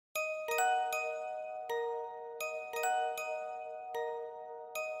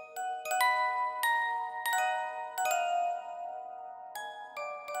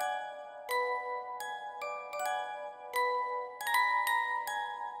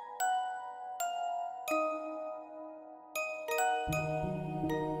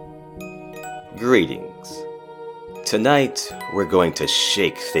Greetings. Tonight, we're going to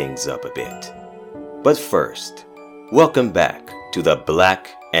shake things up a bit. But first, welcome back to the Blaqk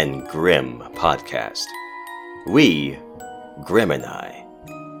and Grimm podcast. We, Grimm and I,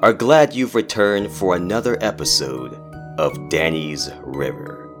 are glad you've returned for another episode of Danny's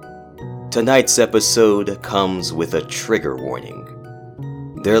River. Tonight's episode comes with a trigger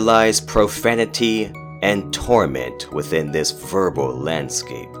warning. There lies profanity and torment within this verbal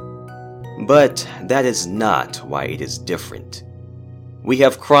landscape. But that is not why it is different. We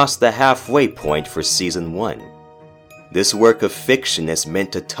have crossed the halfway point for Season 1. This work of fiction is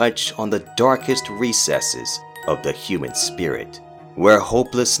meant to touch on the darkest recesses of the human spirit, where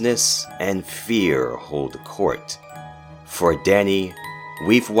hopelessness and fear hold court. For Danny,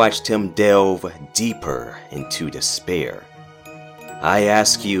 we've watched him delve deeper into despair. I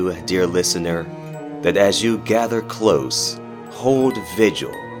ask you, dear listener, that as you gather close, hold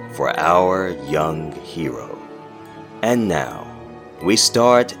vigil for our young hero. And now, we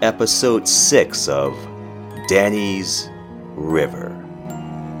start episode 6 of Danny's River.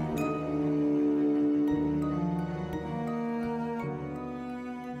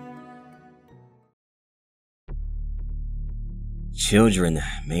 Children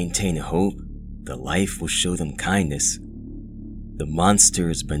maintain hope that life will show them kindness. The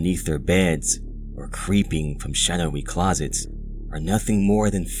monsters beneath their beds or creeping from shadowy closets are nothing more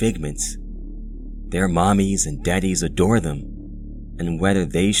than figments. Their mommies and daddies adore them, and whether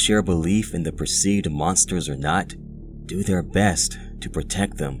they share belief in the perceived monsters or not, do their best to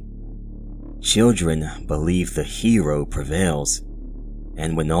protect them. Children believe the hero prevails,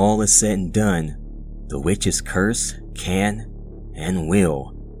 and when all is said and done, the witch's curse can and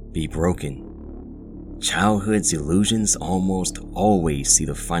will be broken. Childhood's illusions almost always see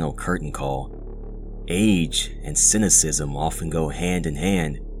the final curtain call. Age and cynicism often go hand in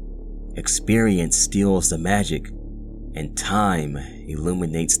hand. Experience steals the magic, and time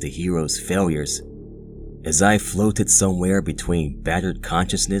illuminates the hero's failures. As I floated somewhere between battered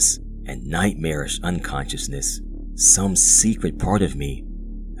consciousness and nightmarish unconsciousness, some secret part of me,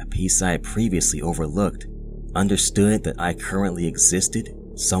 a piece I had previously overlooked, understood that I currently existed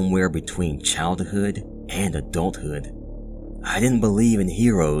somewhere between childhood and adulthood. I didn't believe in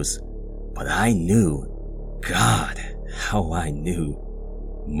heroes, but I knew, God, how I knew,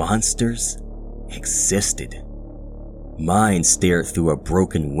 monsters existed. Mine stared through a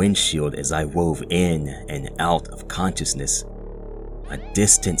broken windshield as I wove in and out of consciousness. A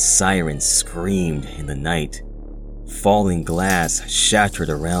distant siren screamed in the night. Falling glass shattered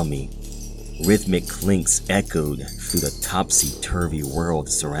around me. Rhythmic clinks echoed through the topsy-turvy world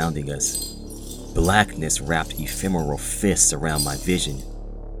surrounding us. Blackness wrapped ephemeral fists around my vision.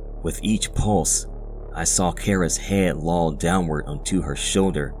 With each pulse, I saw Kara's head loll downward onto her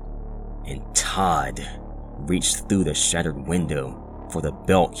shoulder, and Todd reached through the shattered window for the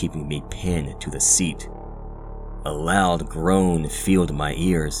belt keeping me pinned to the seat. A loud groan filled my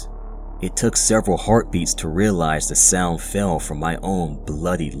ears. It took several heartbeats to realize the sound fell from my own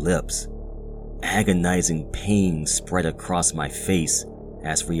bloody lips. Agonizing pain spread across my face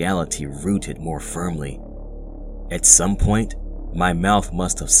as reality rooted more firmly. At some point, my mouth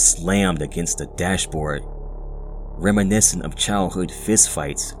must have slammed against the dashboard. Reminiscent of childhood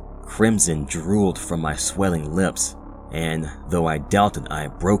fistfights, crimson drooled from my swelling lips, and though I doubted I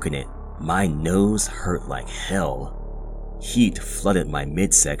had broken it, my nose hurt like hell. Heat flooded my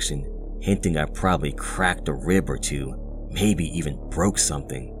midsection, hinting I probably cracked a rib or two, maybe even broke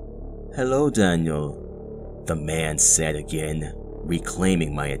something. "Hello, Daniel," the man said again,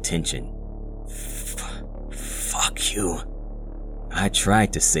 reclaiming my attention. Fuck you. I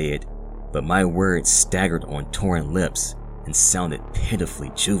tried to say it, but my words staggered on torn lips and sounded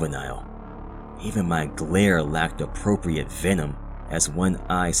pitifully juvenile. Even my glare lacked appropriate venom as one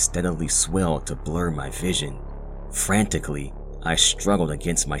eye steadily swelled to blur my vision. Frantically, I struggled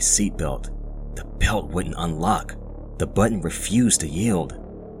against my seatbelt. The belt wouldn't unlock. The button refused to yield.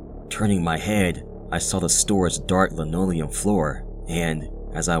 Turning my head, I saw the store's dark linoleum floor, and,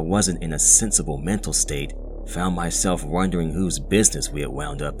 as I wasn't in a sensible mental state, found myself wondering whose business we had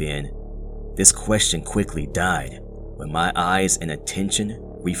wound up in. This question quickly died when my eyes and attention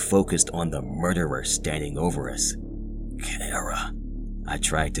refocused on the murderer standing over us. "Kara," I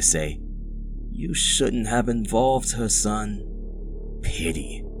tried to say. "You shouldn't have involved her, son."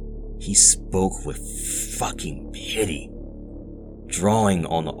 Pity. He spoke with fucking pity. Drawing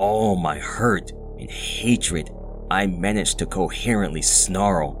on all my hurt and hatred, I managed to coherently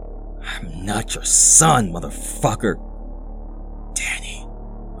snarl, "I'm not your son, motherfucker!" "Danny,"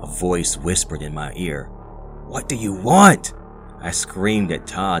 a voice whispered in my ear. "What do you want?" I screamed at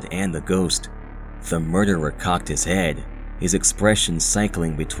Todd and the ghost. The murderer cocked his head, his expression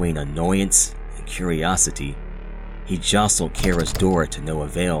cycling between annoyance and curiosity. He jostled Kara's door to no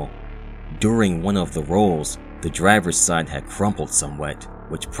avail. During one of the rolls, the driver's side had crumpled somewhat,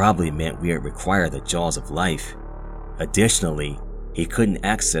 which probably meant we would require the jaws of life. Additionally, he couldn't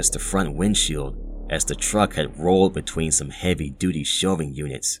access the front windshield as the truck had rolled between some heavy-duty shelving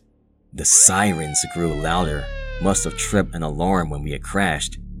units. The sirens grew louder, must have tripped an alarm when we had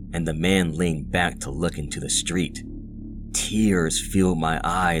crashed, and the man leaned back to look into the street. Tears filled my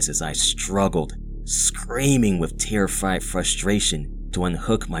eyes as I struggled, screaming with terrified frustration to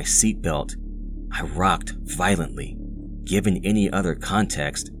unhook my seatbelt. I rocked violently. Given any other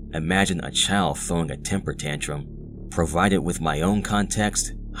context, imagine a child throwing a temper tantrum. Provided with my own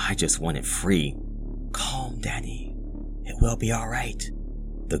context, I just wanted free. "Calm, Danny. It will be alright,"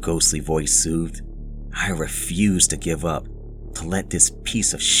 the ghostly voice soothed. I refused to give up, to let this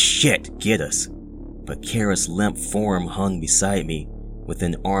piece of shit get us. But Kara's limp form hung beside me,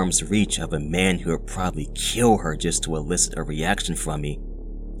 within arm's reach of a man who would probably kill her just to elicit a reaction from me.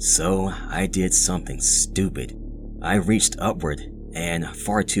 So I did something stupid. I reached upward and,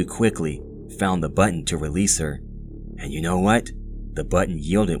 far too quickly, found the button to release her. And you know what? The button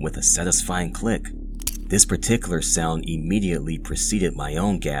yielded with a satisfying click. This particular sound immediately preceded my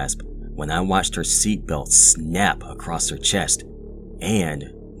own gasp when I watched her seatbelt snap across her chest,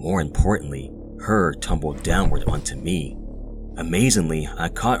 and, more importantly, her tumble downward onto me. Amazingly, I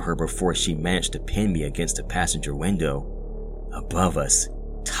caught her before she managed to pin me against the passenger window. Above us,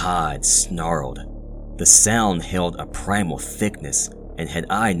 Todd snarled. The sound held a primal thickness, and had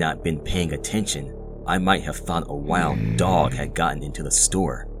I not been paying attention, I might have thought a wild dog had gotten into the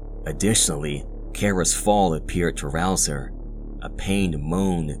store. Additionally, Kara's fall appeared to rouse her. A pained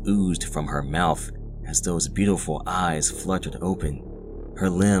moan oozed from her mouth as those beautiful eyes fluttered open. Her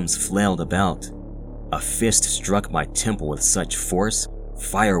limbs flailed about. A fist struck my temple with such force,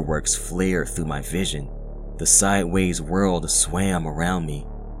 fireworks flared through my vision. The sideways world swam around me.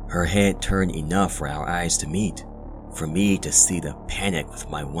 Her head turned enough for our eyes to meet, for me to see the panic with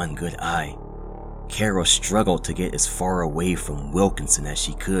my one good eye. Kara struggled to get as far away from Wilkinson as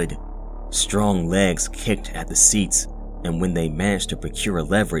she could. Strong legs kicked at the seats, and when they managed to procure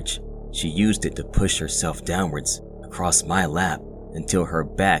leverage, she used it to push herself downwards, across my lap, until her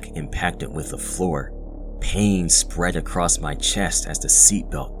back impacted with the floor. Pain spread across my chest as the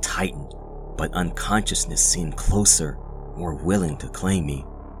seatbelt tightened, but unconsciousness seemed closer, more willing to claim me.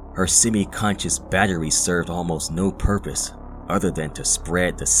 Her semi-conscious battery served almost no purpose other than to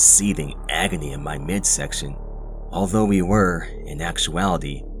spread the seething agony in my midsection. Although we were, in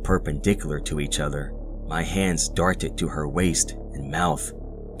actuality, perpendicular to each other, my hands darted to her waist and mouth,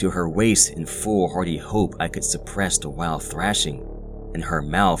 to her waist in foolhardy hope I could suppress the wild thrashing, and her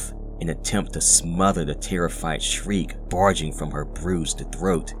mouth in attempt to smother the terrified shriek barging from her bruised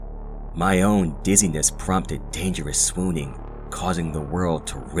throat. My own dizziness prompted dangerous swooning, causing the world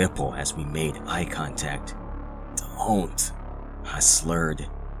to ripple as we made eye contact. "Don't," I slurred.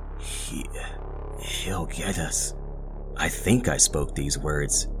 He'll get us." I think I spoke these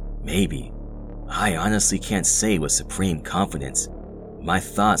words. Maybe. I honestly can't say with supreme confidence. My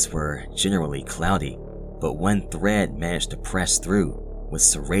thoughts were generally cloudy, but one thread managed to press through with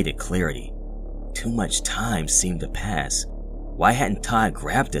serrated clarity. Too much time seemed to pass. Why hadn't Todd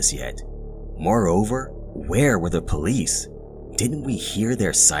grabbed us yet? Moreover, where were the police? Didn't we hear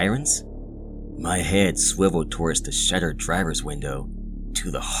their sirens? My head swiveled towards the shuttered driver's window,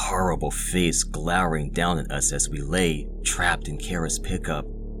 to the horrible face glowering down at us as we lay, trapped in Kara's pickup.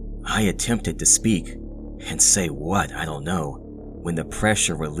 I attempted to speak, and say what, I don't know, when the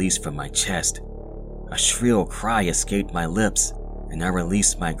pressure released from my chest. A shrill cry escaped my lips, and I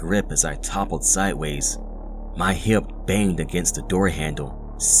released my grip as I toppled sideways. My hip banged against the door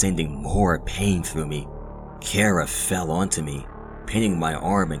handle, sending more pain through me. Kara fell onto me, pinning my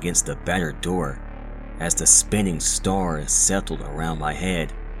arm against the battered door. As the spinning star settled around my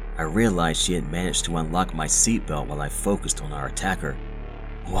head, I realized she had managed to unlock my seatbelt while I focused on our attacker.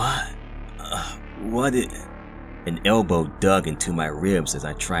 What? An elbow dug into my ribs as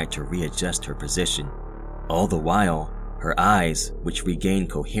I tried to readjust her position. All the while, her eyes, which regained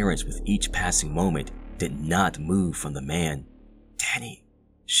coherence with each passing moment, did not move from the man. "Danny,"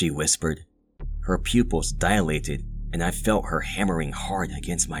 she whispered. Her pupils dilated, and I felt her hammering hard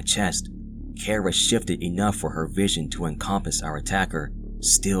against my chest. Kara shifted enough for her vision to encompass our attacker,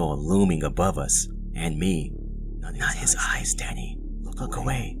 still looming above us, and me. "Not his eyes, Danny. Look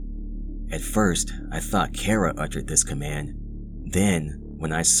away." At first, I thought Kara uttered this command. Then,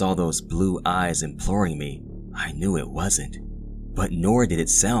 when I saw those blue eyes imploring me, I knew it wasn't. But nor did it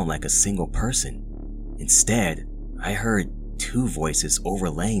sound like a single person. Instead, I heard two voices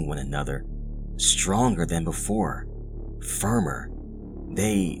overlaying one another, stronger than before, firmer.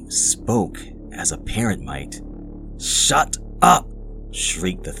 They spoke as a parent might. "Shut up!"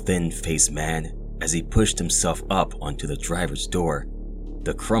 shrieked the thin-faced man as he pushed himself up onto the driver's door.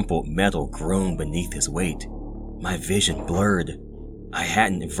 The crumpled metal groaned beneath his weight. My vision blurred. I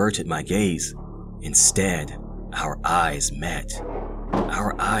hadn't averted my gaze. Instead, our eyes met.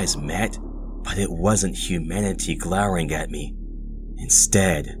 Our eyes met, but it wasn't humanity glowering at me.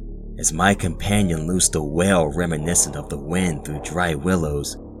 Instead, as my companion loosed a wail reminiscent of the wind through dry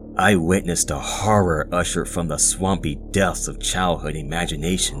willows, I witnessed a horror ushered from the swampy depths of childhood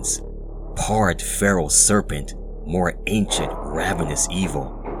imaginations. Pard feral serpent, more ancient, ravenous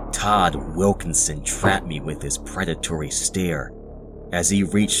evil. Todd Wilkinson trapped me with his predatory stare. As he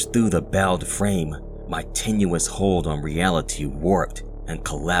reached through the bowed frame, my tenuous hold on reality warped and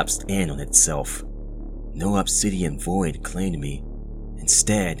collapsed in on itself. No obsidian void claimed me.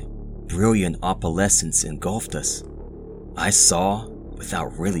 Instead, brilliant opalescence engulfed us. I saw,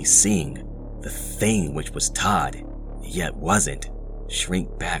 without really seeing, the thing which was Todd, yet wasn't,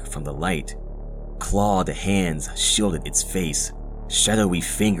 shrink back from the light. Clawed hands shielded its face. Shadowy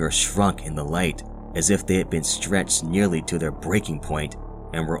fingers shrunk in the light, as if they had been stretched nearly to their breaking point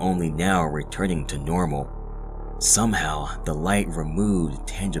and were only now returning to normal. Somehow, the light removed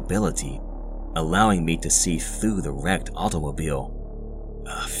tangibility, allowing me to see through the wrecked automobile.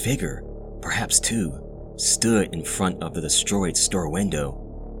 A figure, perhaps two, stood in front of the destroyed store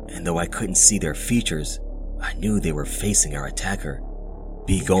window, and though I couldn't see their features, I knew they were facing our attacker.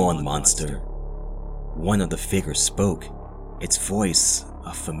 "Be gone, monster." One of the figures spoke, its voice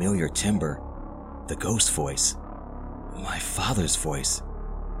a familiar timbre, the ghost voice. My father's voice,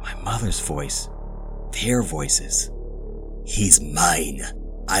 my mother's voice, their voices. "He's mine.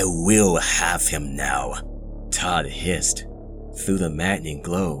 I will have him now," Todd hissed. Through the maddening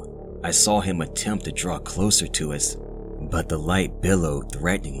glow, I saw him attempt to draw closer to us, but the light billowed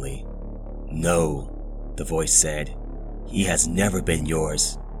threateningly. "No," the voice said. "He has never been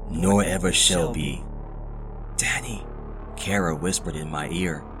yours, nor ever shall be." "Danny," Kara whispered in my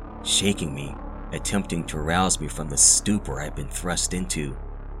ear, shaking me, attempting to rouse me from the stupor I'd been thrust into.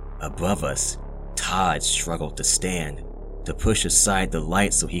 Above us, Todd struggled to stand, to push aside the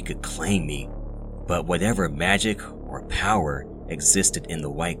light so he could claim me. But whatever magic or power existed in the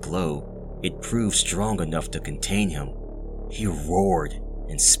white glow, it proved strong enough to contain him. He roared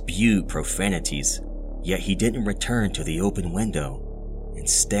and spewed profanities, yet he didn't return to the open window.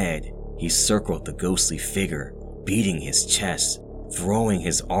 Instead, he circled the ghostly figure, beating his chest, throwing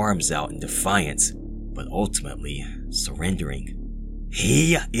his arms out in defiance, but ultimately surrendering.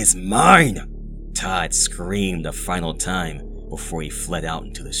 "He is mine!" Todd screamed a final time before he fled out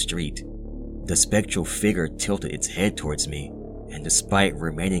into the street. The spectral figure tilted its head towards me, and despite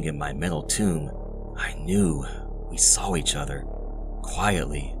remaining in my mental tomb, I knew we saw each other.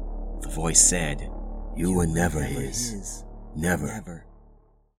 Quietly, the voice said, "You were never his. Never."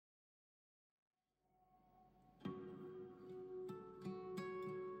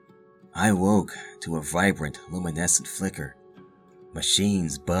 I woke to a vibrant, luminescent flicker.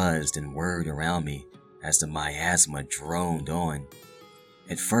 Machines buzzed and whirred around me as the miasma droned on.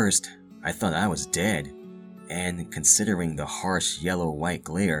 At first, I thought I was dead, and considering the harsh yellow-white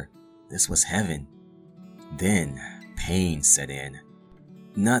glare, this was heaven. Then, pain set in.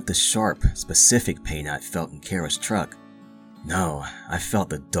 Not the sharp, specific pain I felt in Kara's truck. No, I felt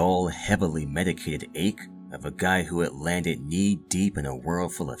the dull, heavily medicated ache of a guy who had landed knee-deep in a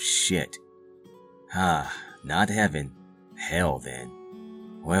world full of shit. Not heaven. Hell, then.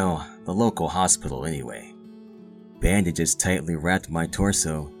 Well, the local hospital anyway. Bandages tightly wrapped my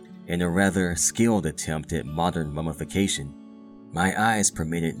torso in a rather skilled attempt at modern mummification. My eyes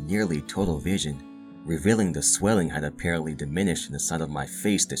permitted nearly total vision, revealing the swelling had apparently diminished in the side of my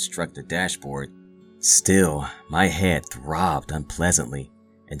face that struck the dashboard. Still, my head throbbed unpleasantly,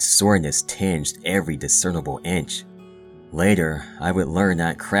 and soreness tinged every discernible inch. Later, I would learn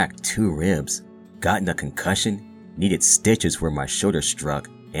I'd cracked 2 ribs, gotten a concussion, needed stitches where my shoulder struck,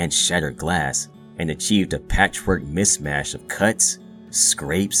 and shattered glass, and achieved a patchwork mismatch of cuts,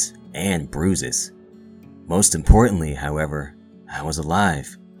 scrapes, and bruises. Most importantly, however, I was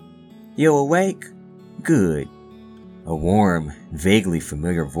alive. "You awake? Good." A warm, vaguely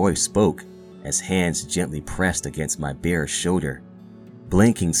familiar voice spoke as hands gently pressed against my bare shoulder.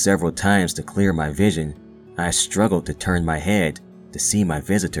 Blinking several times to clear my vision, I struggled to turn my head to see my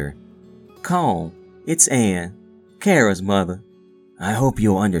visitor. "Calm, it's Anne, Kara's mother." I hope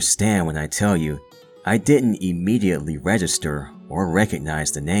you'll understand when I tell you, I didn't immediately register or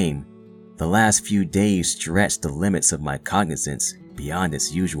recognize the name. The last few days stretched the limits of my cognizance beyond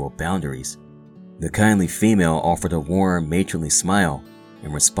its usual boundaries. The kindly female offered a warm, matronly smile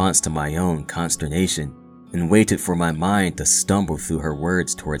in response to my own consternation, and waited for my mind to stumble through her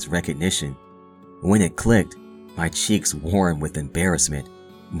words towards recognition. When it clicked, my cheeks warmed with embarrassment,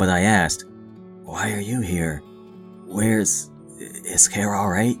 but I asked, "Why are you here? Is Kara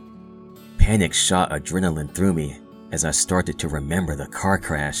alright?" Panic shot adrenaline through me as I started to remember the car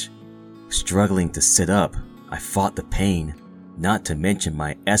crash. Struggling to sit up, I fought the pain, not to mention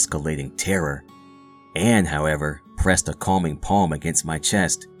my escalating terror. Anne, however, pressed a calming palm against my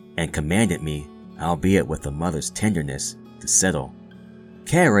chest and commanded me, albeit with a mother's tenderness, to settle.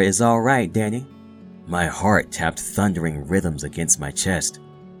 "Kara is alright, Danny." My heart tapped thundering rhythms against my chest.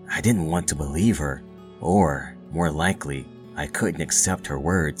 I didn't want to believe her, or, more likely, I couldn't accept her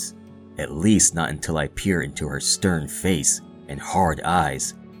words, at least not until I peered into her stern face and hard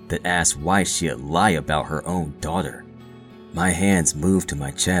eyes that asked why she'd lie about her own daughter. My hands moved to my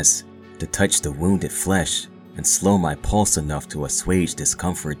chest to touch the wounded flesh and slow my pulse enough to assuage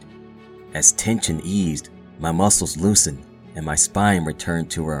discomfort. As tension eased, my muscles loosened and my spine returned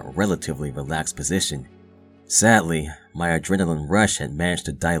to a relatively relaxed position. Sadly, my adrenaline rush had managed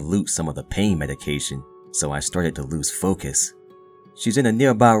to dilute some of the pain medication, so I started to lose focus. "She's in a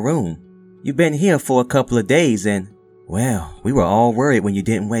nearby room. You've been here for a couple of days and, well, we were all worried when you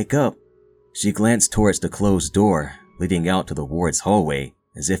didn't wake up." She glanced towards the closed door leading out to the ward's hallway,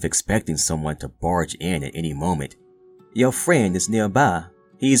 as if expecting someone to barge in at any moment. "Your friend is nearby.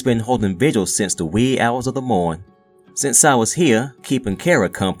 He's been holding vigil since the wee hours of the morn. Since I was here, keeping Kara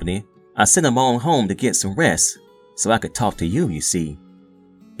company, I sent him on home to get some rest, so I could talk to you see."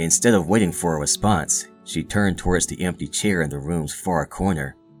 Instead of waiting for a response, she turned towards the empty chair in the room's far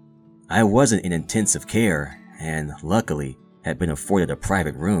corner. I wasn't in intensive care, and luckily had been afforded a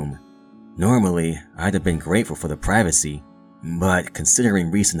private room. Normally, I'd have been grateful for the privacy, but considering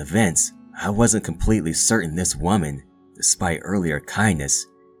recent events, I wasn't completely certain this woman, despite earlier kindness,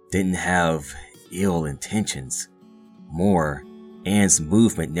 didn't have ill intentions. More, Anne's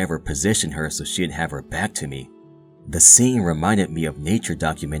movement never positioned her so she'd have her back to me. The scene reminded me of nature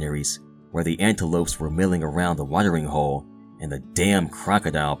documentaries where the antelopes were milling around the watering hole and the damn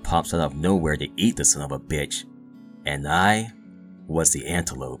crocodile pops out of nowhere to eat the son of a bitch. And I was the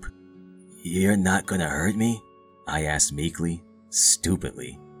antelope. "You're not gonna hurt me?" I asked meekly,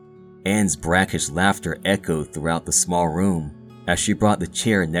 stupidly. Anne's brackish laughter echoed throughout the small room as she brought the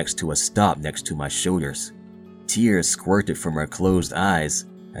chair next to a stop next to my shoulders. Tears squirted from her closed eyes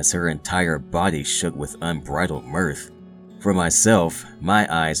as her entire body shook with unbridled mirth. For myself, my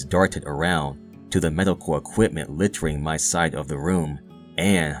eyes darted around to the medical equipment littering my side of the room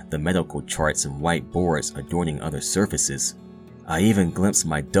and the medical charts and white boards adorning other surfaces. I even glimpsed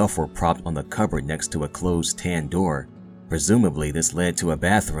my duffel propped on the cupboard next to a closed tan door. Presumably this led to a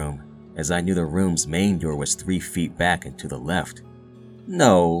bathroom, as I knew the room's main door was 3 feet back and to the left.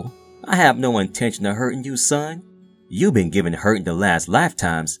 "No, I have no intention of hurting you, son. You've been given hurting the last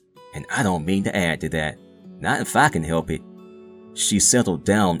lifetimes, and I don't mean to add to that. Not if I can help it." She settled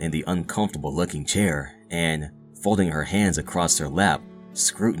down in the uncomfortable-looking chair and, folding her hands across her lap,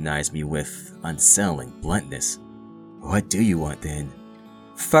 scrutinized me with unsettling bluntness. "What do you want then?"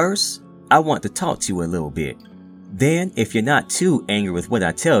 "First, I want to talk to you a little bit. Then, if you're not too angry with what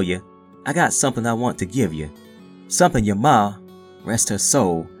I tell you, I got something I want to give you. Something your ma, rest her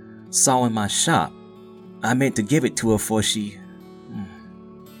soul, saw in my shop. I meant to give it to her for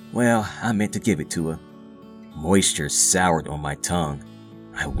I meant to give it to her." Moisture soured on my tongue.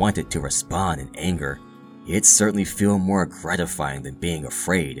 I wanted to respond in anger. It certainly felt more gratifying than being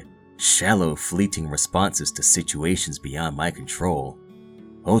afraid. Shallow, fleeting responses to situations beyond my control.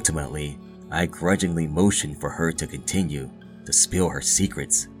 Ultimately, I grudgingly motioned for her to continue, to spill her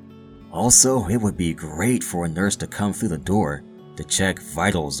secrets. Also, it would be great for a nurse to come through the door to check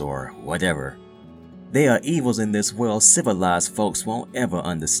vitals or whatever. "There are evils in this world civilized folks won't ever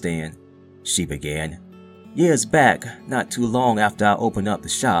understand," she began. "Years back, not too long after I opened up the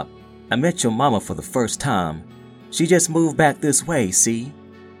shop, I met your mama for the first time. She just moved back this way, see?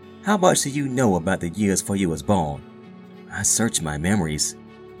 How much do you know about the years before you was born?" I searched my memories.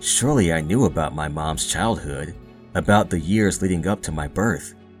 Surely I knew about my mom's childhood, about the years leading up to my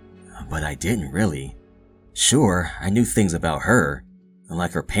birth. But I didn't really. Sure, I knew things about her,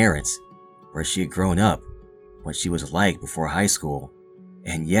 like her parents, where she had grown up, what she was like before high school.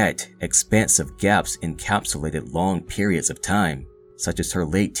 And yet, expansive gaps encapsulated long periods of time, such as her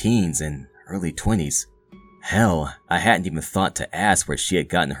late teens and early 20s. Hell, I hadn't even thought to ask where she had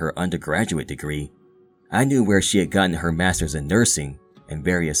gotten her undergraduate degree. I knew where she had gotten her master's in nursing, and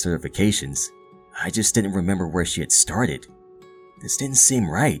various certifications. I just didn't remember where she had started. This didn't seem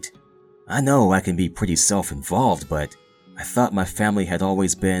right. I know I can be pretty self-involved, but I thought my family had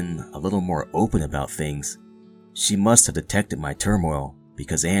always been a little more open about things. She must have detected my turmoil,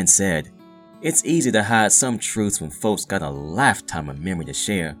 because Anne said, "It's easy to hide some truths when folks got a lifetime of memory to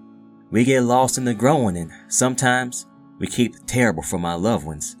share. We get lost in the growing, and sometimes we keep the terrible from our loved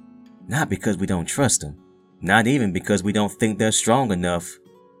ones. Not because we don't trust them, not even because we don't think they're strong enough.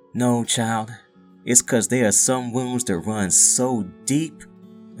 No, child, it's because there are some wounds that run so deep,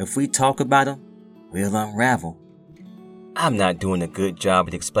 if we talk about them, we'll unravel." I'm not doing a good job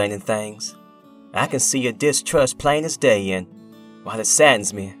at explaining things. I can see your distrust plain as day, and while it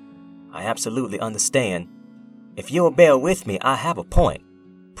saddens me, I absolutely understand. If you'll bear with me, I have a point.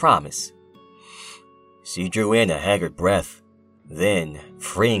 Promise. She drew in a haggard breath, then,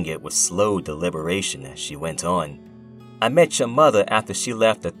 freeing it with slow deliberation, she went on. "I met your mother after she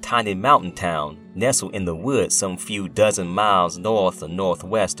left a tiny mountain town nestled in the woods some few dozen miles north or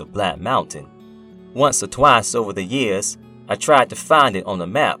northwest of Blaqk Mountain. Once or twice over the years, I tried to find it on a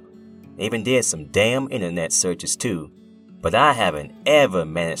map. Even did some damn internet searches too, but I haven't ever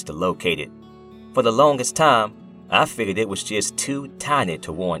managed to locate it. For the longest time, I figured it was just too tiny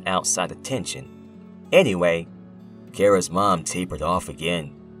to warrant outside attention. Anyway," Kara's mom tapered off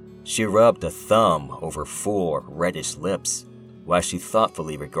again. She rubbed a thumb over full reddish lips while she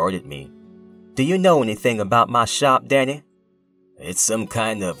thoughtfully regarded me. "Do you know anything about my shop, Danny?" "It's some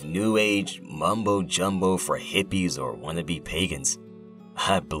kind of new age mumbo-jumbo for hippies or wannabe pagans,"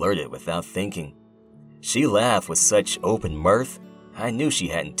 I blurted without thinking. She laughed with such open mirth, I knew she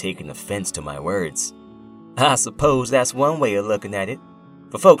hadn't taken offense to my words. "I suppose that's one way of looking at it.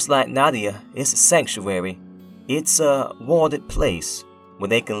 For folks like Nadia, it's a sanctuary. It's a warded place where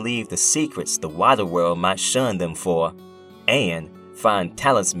they can leave the secrets the wider world might shun them for, and find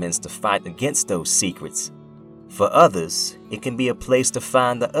talismans to fight against those secrets. For others, it can be a place to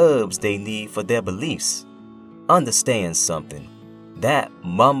find the herbs they need for their beliefs. Understand something. That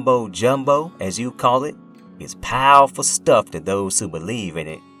mumbo-jumbo, as you call it, is powerful stuff to those who believe in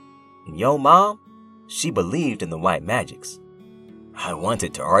it. And your mom, she believed in the white magics." I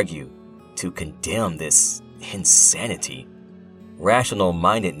wanted to argue, to condemn this insanity.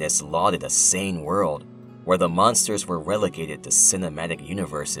 Rational-mindedness lauded a sane world where the monsters were relegated to cinematic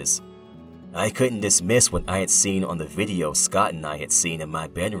universes. I couldn't dismiss what I had seen on the video Scott and I had seen in my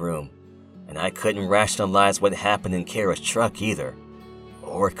bedroom, and I couldn't rationalize what happened in Kara's truck either.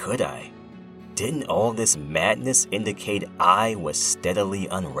 Or could I? Didn't all this madness indicate I was steadily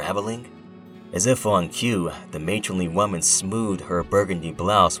unraveling? As if on cue, the matronly woman smoothed her burgundy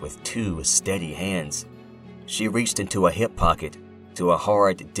blouse with two steady hands. She reached into a hip pocket, to a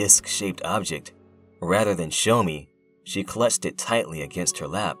hard disc-shaped object. Rather than show me, she clutched it tightly against her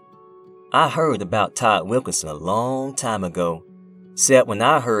lap. "I heard about Todd Wilkinson a long time ago. Except when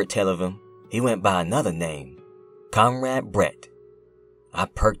I heard tell of him, he went by another name, Comrade Brett." I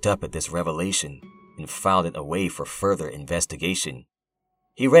perked up at this revelation and filed it away for further investigation.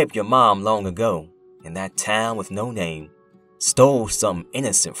 "He raped your mom long ago, in that town with no name, stole something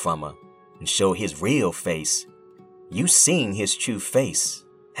innocent from her, and showed his real face. You seen his true face,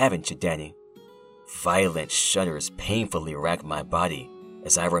 haven't you, Danny?" Violent shudders painfully racked my body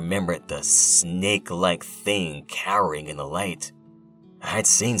as I remembered the snake-like thing cowering in the light. I had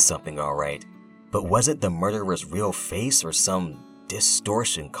seen something all right, but was it the murderer's real face or some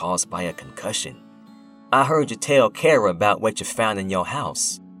distortion caused by a concussion? "I heard you tell Kara about what you found in your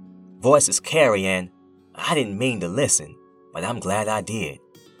house. Voice is Carrie, and I didn't mean to listen, but I'm glad I did.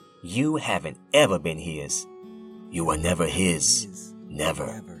 You haven't ever been his. You were never his.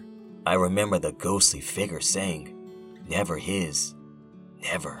 Never." I remember the ghostly figure saying, "Never his.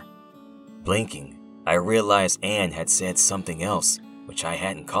 Never." Blinking, I realized Anne had said something else, which I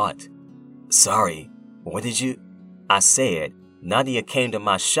hadn't caught. "Sorry, what did you—" I said, "Nadia came to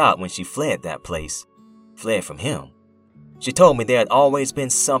my shop when she fled that place. Fled from him. She told me there had always been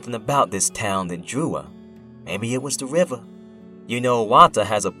something about this town that drew her. Maybe it was the river. You know, Wanta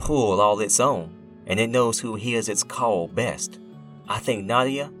has a pool all its own, and it knows who hears its call best. I think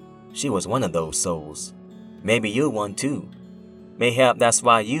Nadia, she was one of those souls. Maybe you're one too. Mayhap that's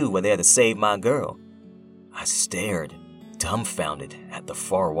why you were there to save my girl." I stared, dumbfounded, at the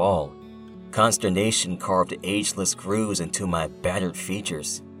far wall. Consternation carved ageless grooves into my battered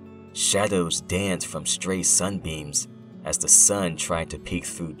features. Shadows danced from stray sunbeams as the sun tried to peek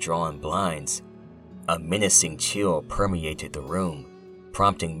through drawn blinds. A menacing chill permeated the room,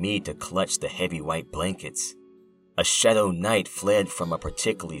 prompting me to clutch the heavy white blankets. A shadow night fled from a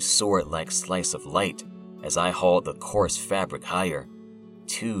particularly sword-like slice of light as I hauled the coarse fabric higher.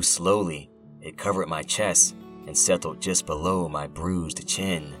 too slowly. It covered my chest and settled just below my bruised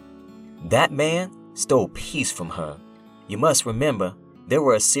chin. That man stole peace from her. You must remember, there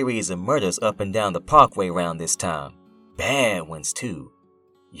were a series of murders up and down the parkway around this time. Bad ones, too.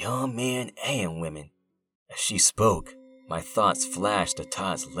 Young men and women. As she spoke, my thoughts flashed to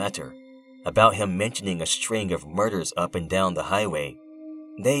Todd's letter about him mentioning a string of murders up and down the highway.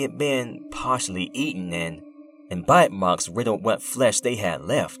 They had been partially eaten and bite marks riddled what flesh they had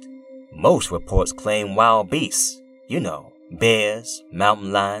left. Most reports claim wild beasts. You know, bears,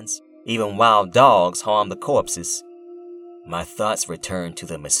 mountain lions, even wild dogs harm the corpses. My thoughts returned to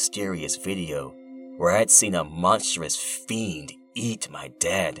the mysterious video where I'd seen a monstrous fiend eat my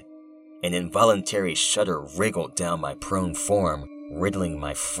dad. An involuntary shudder wriggled down my prone form, riddling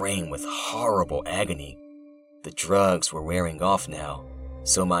my frame with horrible agony. The drugs were wearing off now,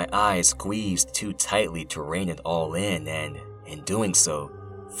 so my eyes squeezed too tightly to rein it all in and, in doing so,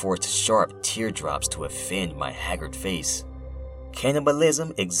 forced sharp teardrops to offend my haggard face.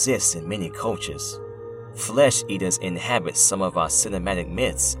 Cannibalism exists in many cultures. Flesh eaters inhabit some of our cinematic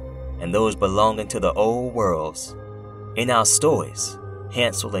myths, and those belonging to the old worlds. In our stories,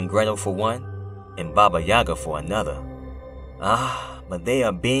 Hansel and Gretel for one, and Baba Yaga for another. But they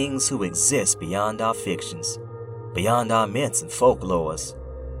are beings who exist beyond our fictions, beyond our myths and folklores.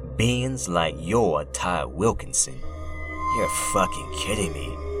 Beings like your Todd Wilkinson. You're fucking kidding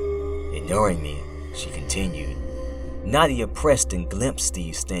me. Ignoring me, she continued. Nadia Preston glimpsed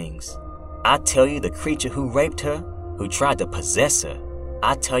these things. I tell you, the creature who raped her, who tried to possess her,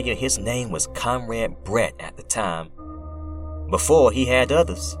 I tell you his name was Comrade Brett at the time. Before he had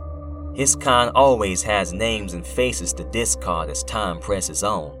others. His kind always has names and faces to discard as time presses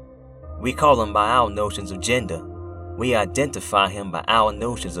on. We call him by our notions of gender. We identify him by our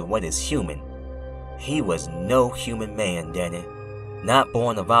notions of what is human. He was no human man, Danny. Not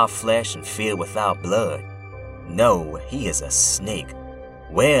born of our flesh and filled with our blood. No, he is a snake,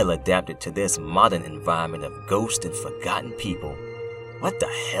 well adapted to this modern environment of ghost and forgotten people. What the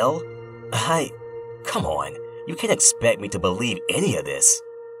hell? Come on, you can't expect me to believe any of this.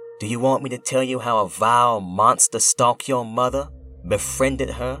 Do you want me to tell you how a vile monster stalked your mother, befriended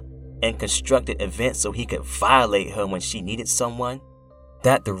her, and constructed events so he could violate her when she needed someone?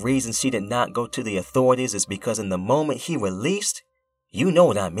 That the reason she did not go to the authorities is because in the moment he released, you know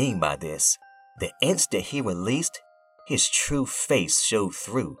what I mean by this, the instant he released, his true face showed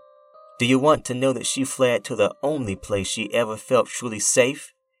through. Do you want to know that she fled to the only place she ever felt truly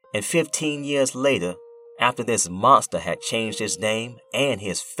safe? And 15 years later, after this monster had changed his name and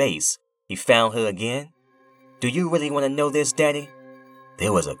his face, he found her again? Do you really want to know this, Daddy?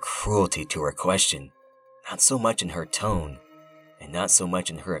 There was a cruelty to her question, not so much in her tone, and not so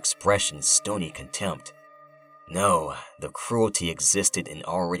much in her expression's stony contempt. No, the cruelty existed in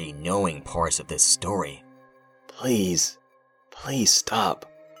already knowing parts of this story. Please stop.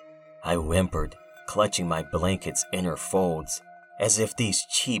 I whimpered, clutching my blanket's inner folds, as if these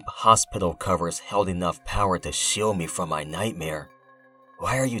cheap hospital covers held enough power to shield me from my nightmare.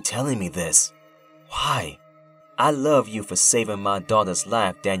 Why are you telling me this? Why? I love you for saving my daughter's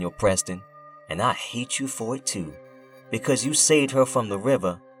life, Daniel Preston, and I hate you for it too, because you saved her from the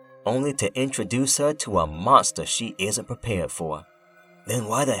river, only to introduce her to a monster she isn't prepared for. Then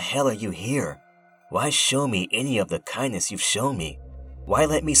why the hell are you here? Why show me any of the kindness you've shown me? Why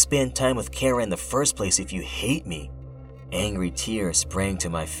let me spend time with Kara in the first place if you hate me? Angry tears sprang to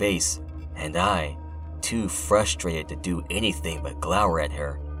my face, and I, too frustrated to do anything but glower at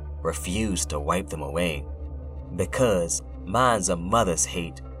her, refused to wipe them away. Because mine's a mother's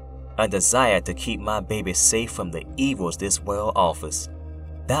hate, a desire to keep my baby safe from the evils this world offers.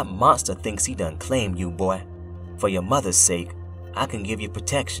 That monster thinks he done claimed you, boy. For your mother's sake, I can give you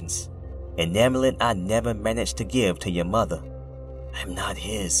protections. An amulet I never managed to give to your mother. I'm not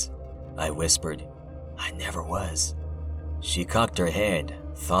his, I whispered. I never was. She cocked her head,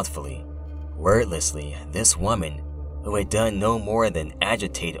 thoughtfully. Wordlessly, this woman, who had done no more than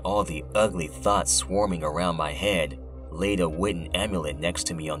agitate all the ugly thoughts swarming around my head, laid a wooden amulet next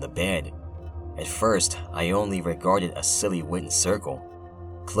to me on the bed. At first, I only regarded a silly wooden circle.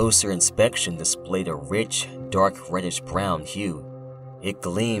 Closer inspection displayed a rich, dark reddish-brown hue. It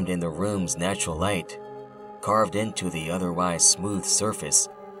gleamed in the room's natural light. Carved into the otherwise smooth surface,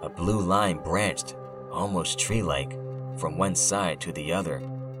 a blue line branched, almost tree-like, from one side to the other.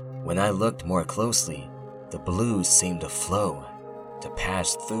 When I looked more closely, the blues seemed to flow, to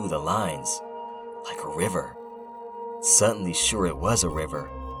pass through the lines, like a river. Suddenly sure it was a river,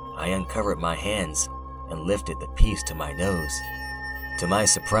 I uncovered my hands and lifted the piece to my nose. To my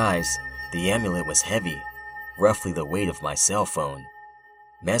surprise, the amulet was heavy, roughly the weight of my cell phone.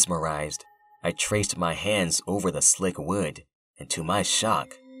 Mesmerized, I traced my hands over the slick wood, and to my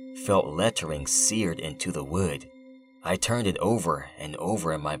shock, felt lettering seared into the wood. I turned it over and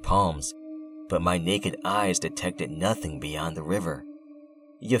over in my palms, but my naked eyes detected nothing beyond the river.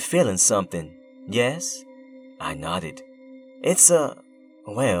 "You're feeling something, yes?" I nodded. "It's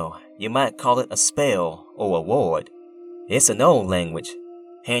you might call it a spell or a ward. It's an old language,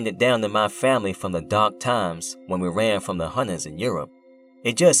 handed down to my family from the dark times when we ran from the hunters in Europe.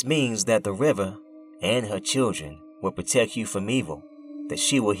 It just means that the river and her children will protect you from evil, that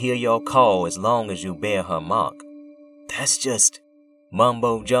she will hear your call as long as you bear her mark." "That's just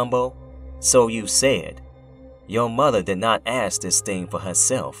mumbo-jumbo." "So you said. Your mother did not ask this thing for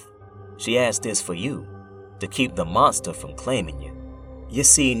herself. She asked this for you, to keep the monster from claiming you. You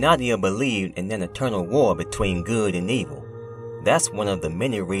see, Nadia believed in an eternal war between good and evil. That's one of the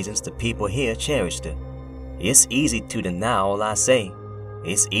many reasons the people here cherished her. It's easy to deny all I say.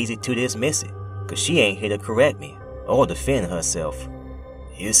 It's easy to dismiss it, 'cause she ain't here to correct me or defend herself."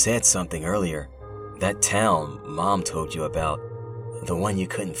 "You said something earlier. That town Mom told you about, the one you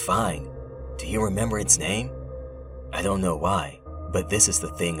couldn't find. Do you remember its name?" "I don't know why, but this is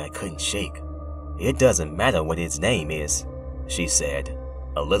the thing I couldn't shake." "It doesn't matter what its name is," she said,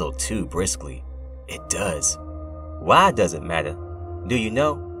 a little too briskly. "It does." "Why does it matter? Do you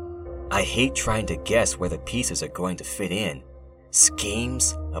know?" "I hate trying to guess where the pieces are going to fit in.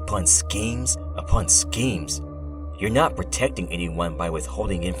 Schemes upon schemes upon schemes. You're not protecting anyone by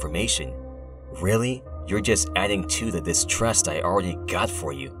withholding information. Really, you're just adding to the distrust I already got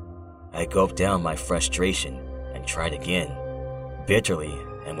for you." I gulped down my frustration and tried again. Bitterly,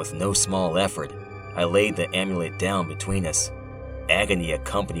 and with no small effort, I laid the amulet down between us. Agony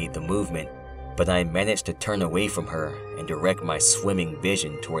accompanied the movement, but I managed to turn away from her and direct my swimming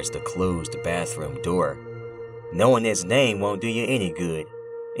vision towards the closed bathroom door. "Knowing its name won't do you any good.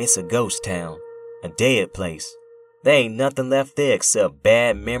 It's a ghost town, a dead place. There ain't nothing left there except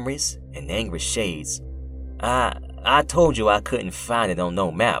bad memories and angry shades. I told you I couldn't find it on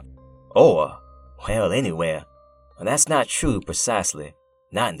no map. Or, well, anywhere. And that's not true precisely,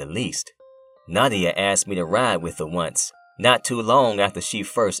 not in the least. Nadia asked me to ride with her once, not too long after she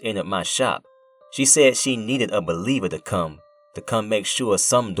first entered my shop. She said she needed a believer to come make sure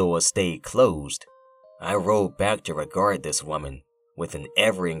some doors stayed closed." I rolled back to regard this woman with an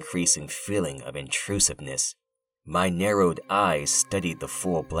ever-increasing feeling of intrusiveness. My narrowed eyes studied the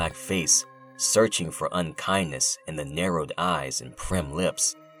full black face, searching for unkindness in the narrowed eyes and prim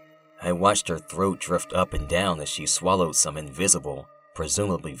lips. I watched her throat drift up and down as she swallowed some invisible,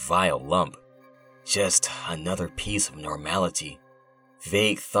 presumably vile lump. Just another piece of normality.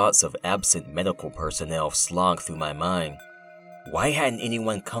 Vague thoughts of absent medical personnel slogged through my mind. Why hadn't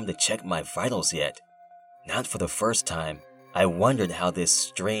anyone come to check my vitals yet? Not for the first time, I wondered how this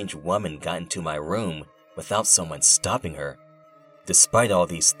strange woman got into my room without someone stopping her. Despite all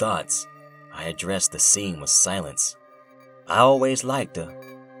these thoughts, I addressed the scene with silence. I always liked her,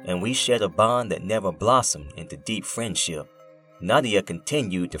 and we shared a bond that never blossomed into deep friendship. Nadia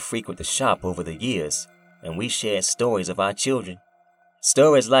continued to frequent the shop over the years, and we shared stories of our children.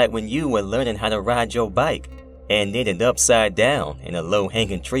 Stories like when you were learning how to ride your bike and ended upside down in a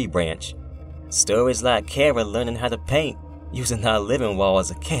low-hanging tree branch. Stories like Kara learning how to paint using our living wall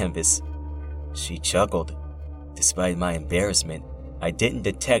as a canvas. She chuckled. Despite my embarrassment, I didn't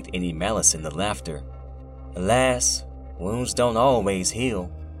detect any malice in the laughter. Alas, wounds don't always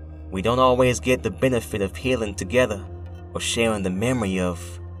heal. We don't always get the benefit of healing together or sharing the memory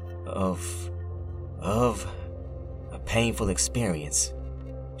of a painful experience.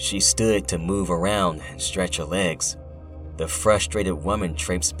 She stood to move around and stretch her legs. The frustrated woman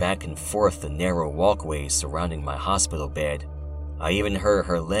traipsed back and forth the narrow walkways surrounding my hospital bed. I even heard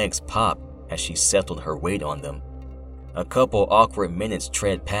her legs pop as she settled her weight on them. A couple awkward minutes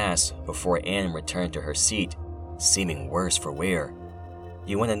tread past before Anne returned to her seat, seeming worse for wear.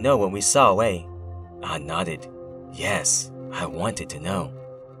 "You want to know what we saw, eh?" I nodded. Yes, I wanted to know.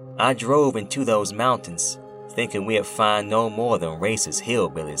 "I drove into those mountains, thinking we'd find no more than racist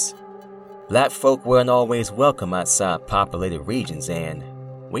hillbillies. Black folk weren't always welcome outside populated regions, and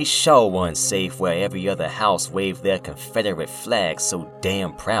we sure weren't safe where every other house waved their Confederate flag so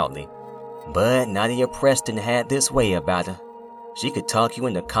damn proudly. But Nadia Preston had this way about her. She could talk you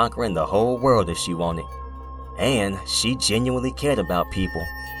into conquering the whole world if she wanted. And she genuinely cared about people.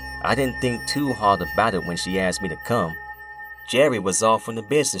 I didn't think too hard about it when she asked me to come. Jerry was off on a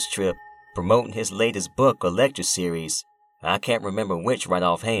business trip, promoting his latest book or lecture series. I can't remember which right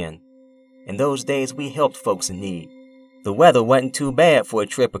offhand. In those days, we helped folks in need. The weather wasn't too bad for a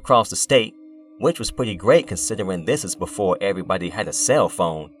trip across the state. which was pretty great considering this is before everybody had a cell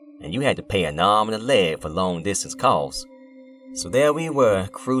phone and you had to pay an arm and a leg for long-distance calls. So there we were,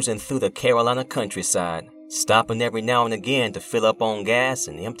 cruising through the Carolina countryside, stopping every now and again to fill up on gas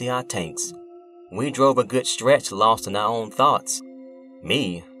and empty our tanks. We drove a good stretch lost in our own thoughts.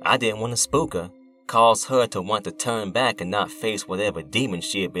 Me, I didn't want to spook her, cause her to want to turn back and not face whatever demon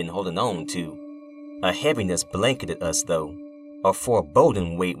she had been holding on to. A heaviness blanketed us though, a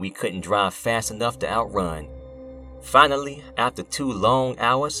foreboding weight we couldn't drive fast enough to outrun. Finally, after 2 long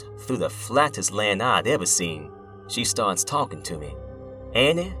hours through the flattest land I'd ever seen, she starts talking to me.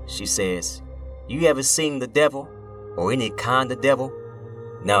 "Annie," she says, "you ever seen the devil? Or any kind of devil?"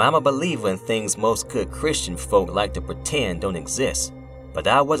 Now, I'm a believer in things most good Christian folk like to pretend don't exist, but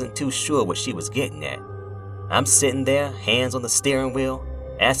I wasn't too sure what she was getting at. I'm sitting there, hands on the steering wheel,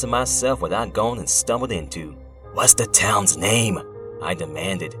 asking myself what I'd gone and stumbled into. "What's the town's name?" I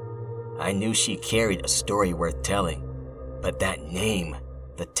demanded. I knew she carried a story worth telling, but that name,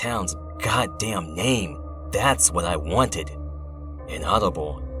 the town's goddamn name, that's what I wanted. An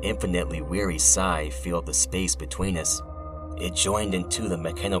audible, infinitely weary sigh filled the space between us. It joined into the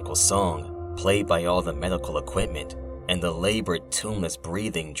mechanical song, played by all the medical equipment, and the labored, tuneless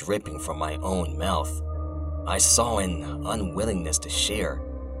breathing dripping from my own mouth. I saw an unwillingness to share,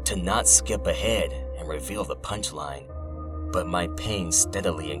 to not skip ahead and reveal the punchline. But my pain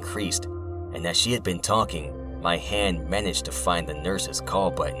steadily increased, and as she had been talking, my hand managed to find the nurse's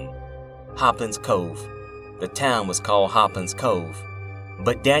call button. Hoplin's Cove. The town was called Hoplin's Cove.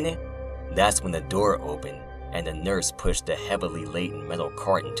 But Danny, that's when the door opened and the nurse pushed the heavily laden metal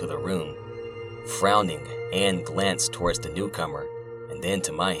cart into the room. Frowning, Anne glanced towards the newcomer, and then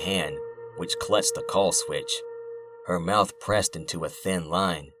to my hand, which clutched the call switch. Her mouth pressed into a thin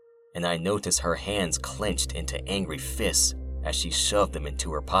line, and I noticed her hands clenched into angry fists as she shoved them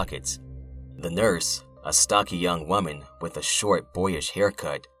into her pockets. The nurse, a stocky young woman with a short, boyish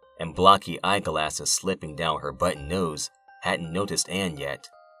haircut and blocky eyeglasses slipping down her button nose, hadn't noticed Anne yet.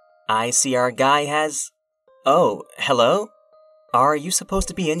 "I see our guy has... Oh, hello? Are you supposed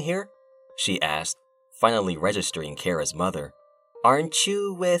to be in here?" she asked, finally registering Kara's mother. "Aren't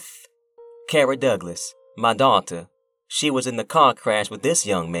you with..." "Kara Douglas, my daughter. She was in the car crash with this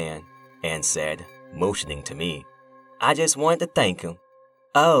young man," Anne said, motioning to me. "I just wanted to thank him."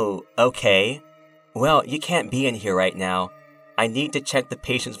 "Oh, okay. Well, you can't be in here right now. I need to check the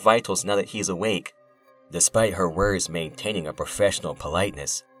patient's vitals now that he's awake." Despite her words maintaining a professional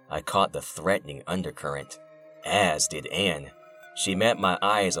politeness, I caught the threatening undercurrent, as did Anne. She met my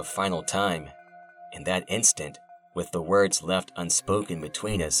eyes a final time. In that instant, with the words left unspoken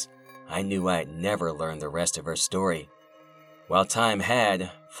between us, I knew I'd never learn the rest of her story. While time had,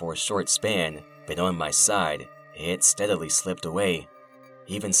 for a short span, been on my side, it steadily slipped away.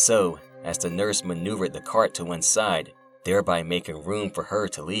 Even so, as the nurse maneuvered the cart to one side, thereby making room for her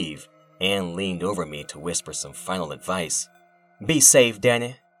to leave, Anne leaned over me to whisper some final advice. "Be safe,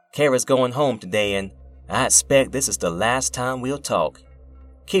 Danny. Kara's going home today, and I expect this is the last time we'll talk.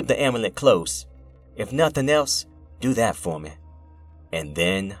 Keep the amulet close. If nothing else, do that for me." And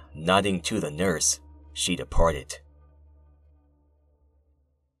then, nodding to the nurse, she departed.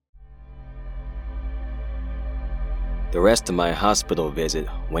 The rest of my hospital visit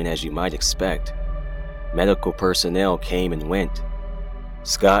went as you might expect. Medical personnel came and went.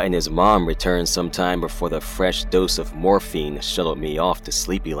 Scott and his mom returned sometime before the fresh dose of morphine shuttled me off to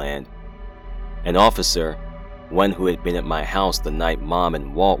Sleepyland. An officer, one who had been at my house the night Mom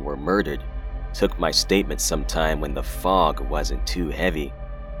and Walt were murdered, took my statement sometime when the fog wasn't too heavy.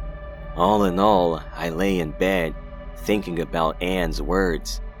 All in all, I lay in bed, thinking about Anne's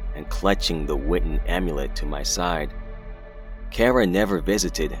words and clutching the Witten amulet to my side. Kara never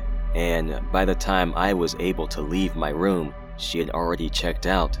visited, and by the time I was able to leave my room, she had already checked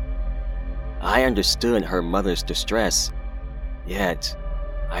out. I understood her mother's distress, yet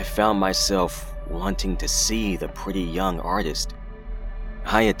I found myself wanting to see the pretty young artist.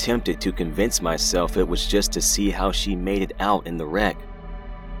 I attempted to convince myself it was just to see how she made it out in the wreck.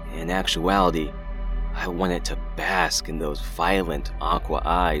 In actuality, I wanted to bask in those violent aqua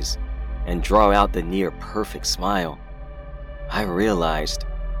eyes and draw out the near-perfect smile. I realized,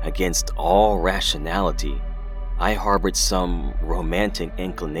 against all rationality, I harbored some romantic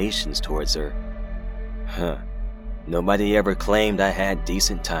inclinations towards her. Nobody ever claimed I had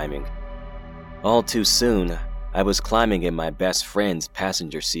decent timing. All too soon, I was climbing in my best friend's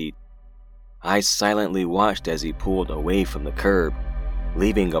passenger seat. I silently watched as he pulled away from the curb,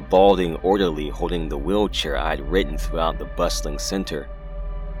 leaving a balding orderly holding the wheelchair I'd ridden throughout the bustling center.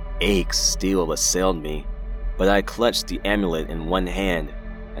 Aches still assailed me, but I clutched the amulet in one hand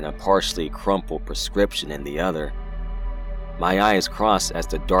and a partially crumpled prescription in the other. My eyes crossed as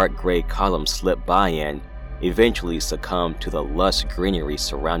the dark gray column slipped by and eventually succumbed to the lush greenery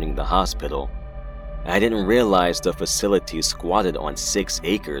surrounding the hospital. I didn't realize the facility squatted on 6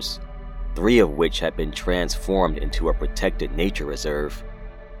 acres, 3 of which had been transformed into a protected nature reserve.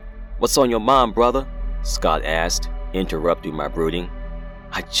 "What's on your mind, brother?" Scott asked, interrupting my brooding.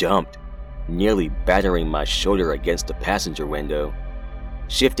 I jumped, nearly battering my shoulder against the passenger window.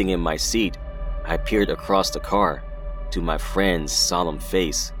 Shifting in my seat, I peered across the car to my friend's solemn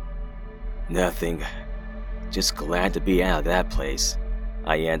face. "Nothing. Just glad to be out of that place,"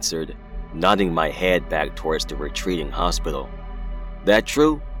 I answered, nodding my head back towards the retreating hospital. "That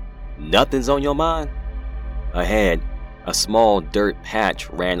true? Nothing's on your mind?" Ahead, a small dirt patch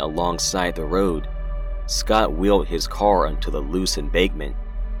ran alongside the road. Scott wheeled his car onto the loose embankment.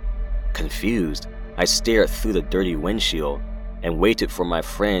 Confused, I stared through the dirty windshield and waited for my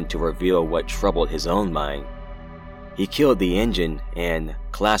friend to reveal what troubled his own mind. He killed the engine and,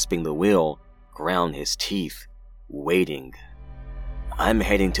 clasping the wheel, ground his teeth, waiting. "I'm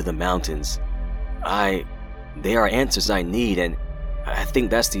heading to the mountains. There are answers I need, and I think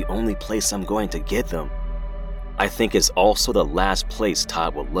that's the only place I'm going to get them. I think it's also the last place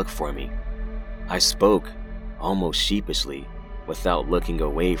Todd will look for me." I spoke, almost sheepishly, without looking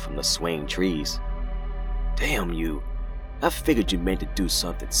away from the swaying trees. "Damn you. I figured you meant to do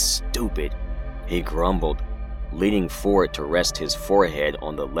something stupid," he grumbled, leaning forward to rest his forehead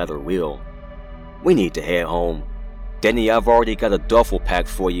on the leather wheel. "We need to head home. Denny, I've already got a duffel pack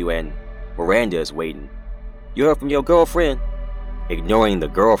for you, and Miranda is waiting. You heard from your girlfriend?" Ignoring the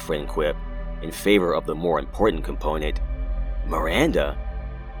girlfriend quip in favor of the more important component. Miranda?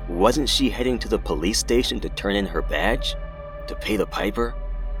 Wasn't she heading to the police station to turn in her badge? To pay the piper?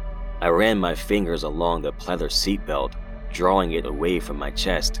 I ran my fingers along the pleather seatbelt, drawing it away from my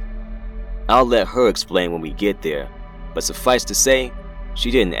chest. "I'll let her explain when we get there, but suffice to say,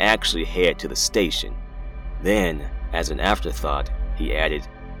 she didn't actually head to the station." Then, as an afterthought, he added,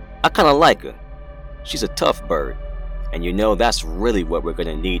 "I kinda like her. She's a tough bird, and you know that's really what we're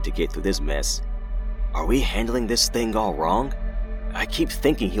gonna need to get through this mess. Are we handling this thing all wrong? I keep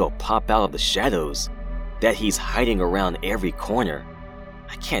thinking he'll pop out of the shadows, that he's hiding around every corner.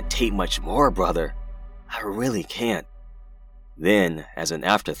 I can't take much more, brother. I really can't." Then, as an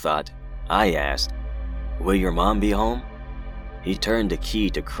afterthought, I asked, "Will your mom be home?" He turned the key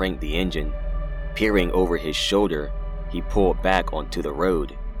to crank the engine. Peering over his shoulder, he pulled back onto the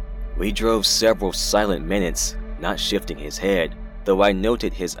road. We drove several silent minutes, not shifting his head, though I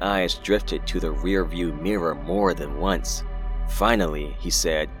noted his eyes drifted to the rearview mirror more than once. Finally, he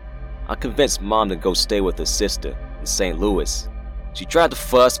said, "I convinced Mom to go stay with her sister in St. Louis. She tried to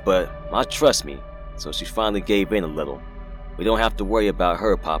fuss, but Ma trusts me, so she finally gave in a little. We don't have to worry about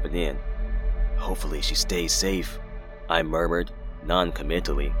her popping in." "Hopefully she stays safe," I murmured,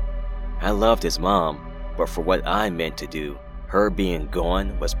 non-committally. I loved his mom, but for what I meant to do, her being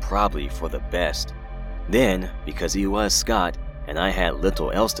gone was probably for the best. Then, because he was Scott, and I had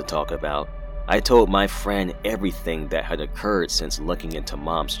little else to talk about, I told my friend everything that had occurred since looking into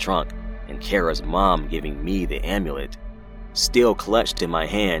Mom's trunk and Kara's mom giving me the amulet. Still clutched in my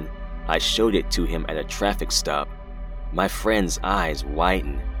hand, I showed it to him at a traffic stop. My friend's eyes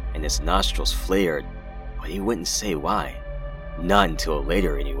widened and his nostrils flared, but he wouldn't say why. Not until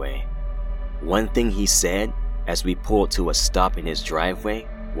later, anyway. One thing he said as we pulled to a stop in his driveway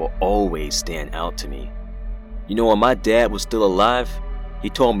will always stand out to me. "You know, when my dad was still alive, he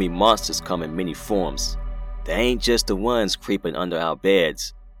told me monsters come in many forms. They ain't just the ones creeping under our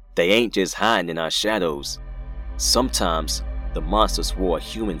beds. They ain't just hiding in our shadows. Sometimes the monsters wore a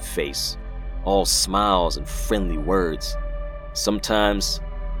human face, all smiles and friendly words. Sometimes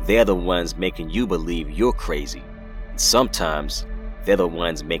they're the ones making you believe you're crazy. And sometimes they're the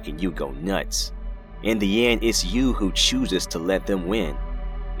ones making you go nuts. In the end, it's you who chooses to let them win.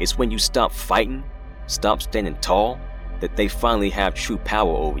 It's when you stop fighting, stop standing tall, that they finally have true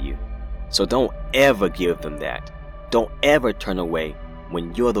power over you. So don't ever give them that. Don't ever turn away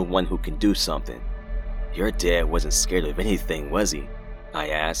when you're the one who can do something." "Your dad wasn't scared of anything, was he?" I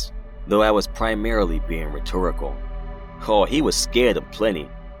asked, though I was primarily being rhetorical. "Oh, he was scared of plenty.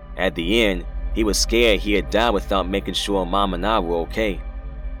 At the end, he was scared he had died without making sure Mom and I were okay."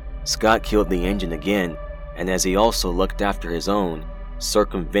 Scott killed the engine again, and as he also looked after his own,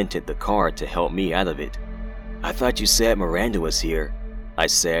 circumvented the car to help me out of it. "I thought you said Miranda was here," I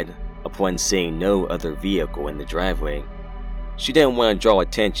said, upon seeing no other vehicle in the driveway. "She didn't want to draw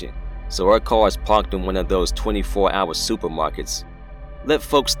attention, so her car is parked in one of those 24-hour supermarkets. Let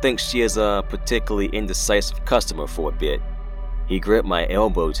folks think she is a particularly indecisive customer for a bit." He gripped my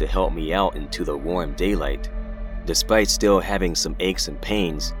elbow to help me out into the warm daylight. Despite still having some aches and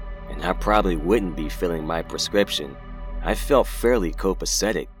pains, and I probably wouldn't be filling my prescription, I felt fairly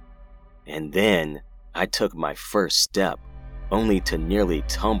copacetic. And then I took my first step, only to nearly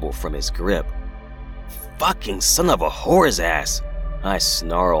tumble from his grip. "Fucking son of a whore's ass!" I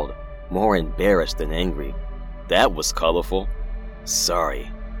snarled, more embarrassed than angry. "That was colorful." "Sorry."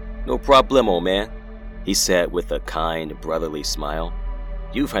 "No problemo, man," he said with a kind, brotherly smile.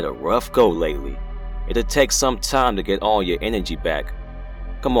 "You've had a rough go lately. It'll take some time to get all your energy back.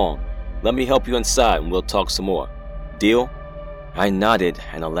 Come on, let me help you inside and we'll talk some more. Deal?" I nodded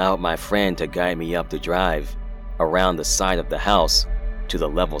and allowed my friend to guide me up the drive, around the side of the house, to the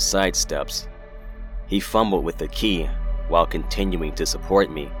level side steps. He fumbled with the key while continuing to support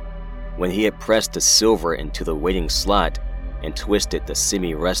me. When he had pressed the silver into the waiting slot and twisted the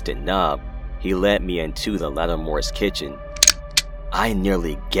semi-rusted knob, he led me into the Lattimore's kitchen. I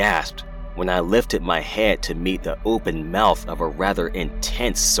nearly gasped when I lifted my head to meet the open mouth of a rather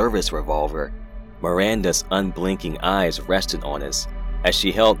intense service revolver. Miranda's unblinking eyes rested on us as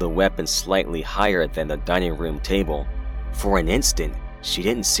she held the weapon slightly higher than the dining room table. For an instant, she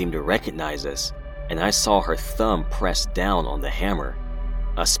didn't seem to recognize us, and I saw her thumb press down on the hammer.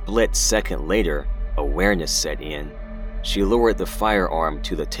 A split second later, awareness set in. She lowered the firearm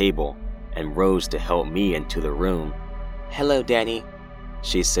to the table and rose to help me into the room. "Hello, Danny,"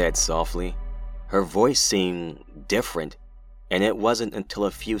 she said softly. Her voice seemed different, and it wasn't until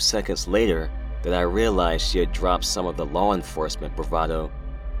a few seconds later that I realized she had dropped some of the law enforcement bravado.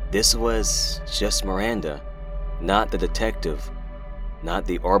 This was just Miranda, not the detective, not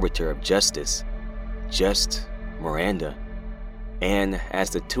the arbiter of justice, just Miranda. And as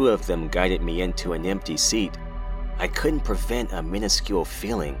the two of them guided me into an empty seat, I couldn't prevent a minuscule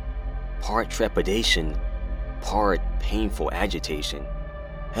feeling, part trepidation, part painful agitation.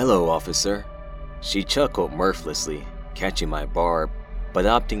 "Hello, officer." She chuckled mirthlessly, catching my barb, but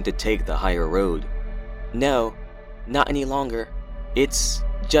opting to take the higher road. "No, not any longer. It's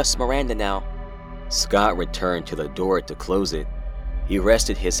just Miranda now." Scott returned to the door to close it. He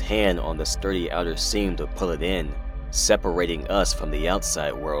rested his hand on the sturdy outer seam to pull it in, separating us from the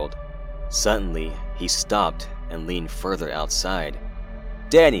outside world. Suddenly, he stopped and leaned further outside.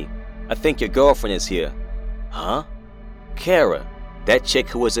 "Danny, I think your girlfriend is here." "Huh?" "Kara, that chick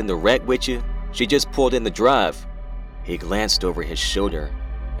who was in the wreck with you, she just pulled in the drive." He glanced over his shoulder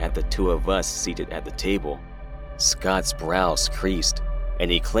at the two of us seated at the table. Scott's brows creased,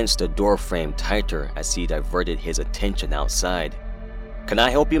 and he clenched the doorframe tighter as he diverted his attention outside. "Can I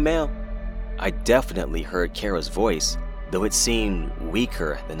help you, ma'am?" I definitely heard Kara's voice, though it seemed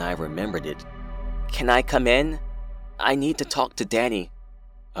weaker than I remembered it. "Can I come in? I need to talk to Danny."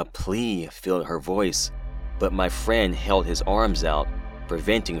 A plea filled her voice, but my friend held his arms out,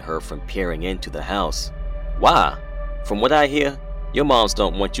 preventing her from peering into the house. "Why? From what I hear, your moms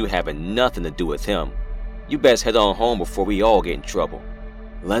don't want you having nothing to do with him. You best head on home before we all get in trouble."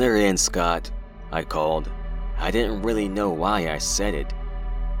 "Let her in, Scott," I called. I didn't really know why I said it.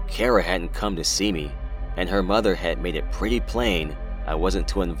 Kara hadn't come to see me, and her mother had made it pretty plain I wasn't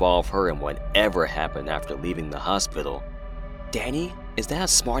to involve her in whatever happened after leaving the hospital. "Danny, is that a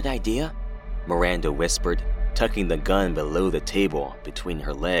smart idea?" Miranda whispered, tucking the gun below the table between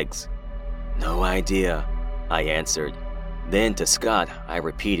her legs. "No idea," I answered. Then to Scott, I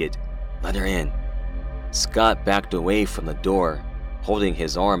repeated, "Let her in." Scott backed away from the door, holding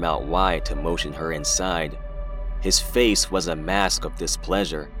his arm out wide to motion her inside. His face was a mask of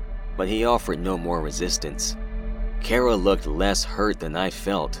displeasure, but he offered no more resistance. Kara looked less hurt than I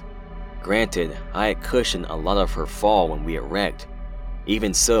felt. Granted, I had cushioned a lot of her fall when we had wrecked.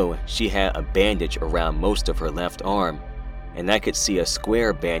 Even so, she had a bandage around most of her left arm, and I could see a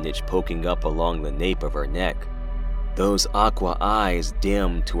square bandage poking up along the nape of her neck. Those aqua eyes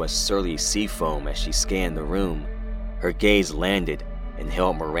dimmed to a surly seafoam as she scanned the room. Her gaze landed and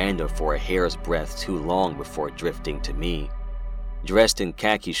held Miranda for a hair's breadth too long before drifting to me. Dressed in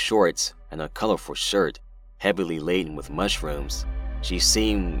khaki shorts and a colorful shirt, heavily laden with mushrooms, she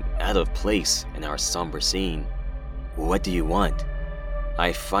seemed out of place in our somber scene. "What do you want?"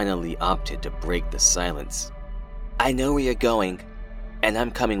 I finally opted to break the silence. "I know where you're going, and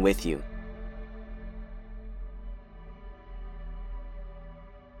I'm coming with you."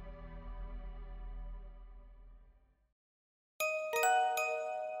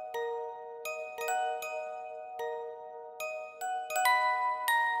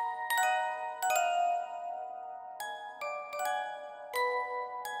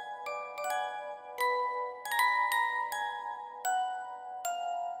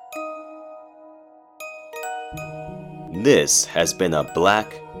 This has been a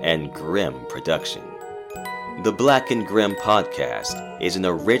Blaqk and Grimm production. The Blaqk and Grimm podcast is an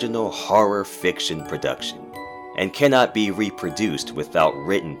original horror fiction production and cannot be reproduced without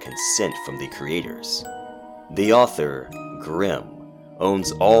written consent from the creators. The author, Grimm,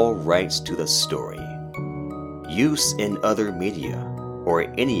 owns all rights to the story. Use in other media,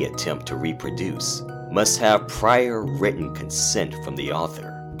 or any attempt to reproduce, must have prior written consent from the author.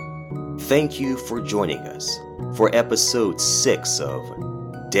 Thank you for joining us for episode 6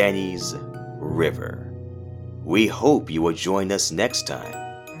 of Danny's River. We hope you will join us next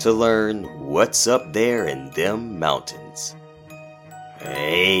time to learn what's up there in them mountains.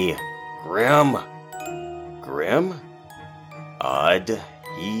 Hey, Grimm? Grimm? Odd,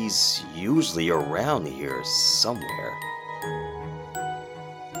 he's usually around here somewhere.